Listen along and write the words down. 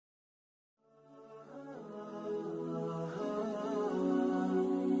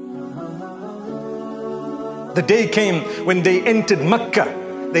The day came when they entered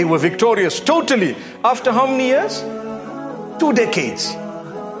Mecca. They were victorious totally. After how many years? 2 decades.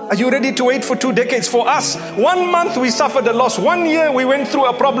 Are you ready to wait for 2 decades? For us, 1 month we suffered a loss. 1 year we went through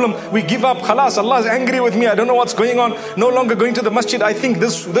a problem. We give up. Khalas, Allah is angry with me. I don't know what's going on. No longer going to the masjid. I think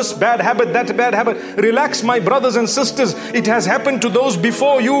this bad habit, that bad habit. Relax, my brothers and sisters. It has happened to those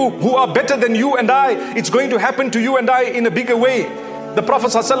before you who are better than you and I. It's going to happen to you and I in a bigger way. The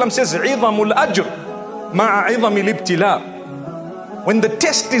Prophet ﷺ says, عِظَمُ الْأَجْرِ مَعَ عِظَمِ الْإِبْتِلَاءِ. When the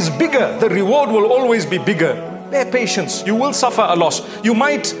test is bigger, the reward will always be bigger. Bear patience. You will suffer a loss. You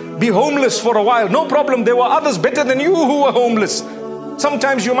might be homeless for a while. No problem. There were others better than you who were homeless.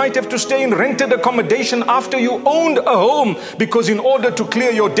 Sometimes you might have to stay in rented accommodation after you owned a home, because in order to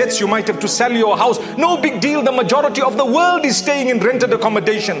clear your debts, you might have to sell your house. No big deal. The majority of the world is staying in rented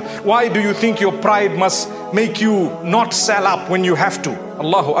accommodation. Why do you think your pride must make you not sell up when you have to?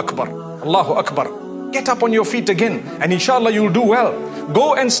 Allahu Akbar. Allahu Akbar. Get up on your feet again, and inshallah you'll do well.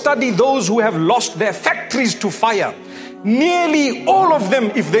 Go and study those who have lost their factories to fire. Nearly all of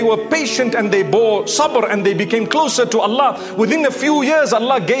them, if they were patient and they bore sabr and they became closer to Allah, within a few years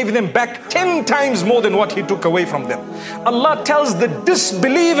Allah gave them back 10 times more than what He took away from them. Allah tells the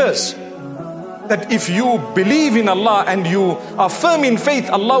disbelievers that if you believe in Allah and you are firm in faith,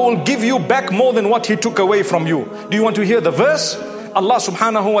 Allah will give you back more than what He took away from you. Do you want to hear the verse? Allah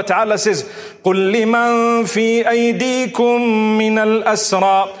subhanahu wa ta'ala says, قُلْ لِمَنْ فِي أَيْدِيكُمْ مِنَ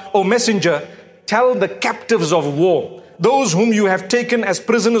الْأَسْرَى. O Messenger, tell the captives of war, those whom you have taken as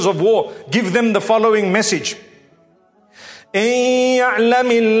prisoners of war, give them the following message. إِن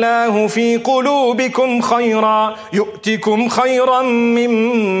يَعْلَمِ اللَّهُ فِي قُلُوبِكُمْ خَيْرًا يُؤْتِكُمْ خَيْرًا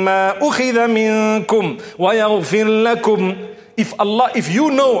مِمَّا أُخِذَ مِنْكُمْ وَيَغْفِرْ لَكُمْ. If you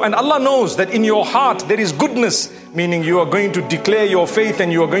know, and Allah knows that in your heart there is goodness, meaning you are going to declare your faith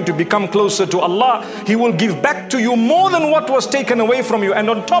and you are going to become closer to Allah, He will give back to you more than what was taken away from you. And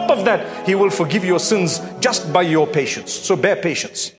on top of that, He will forgive your sins just by your patience. So bear patience.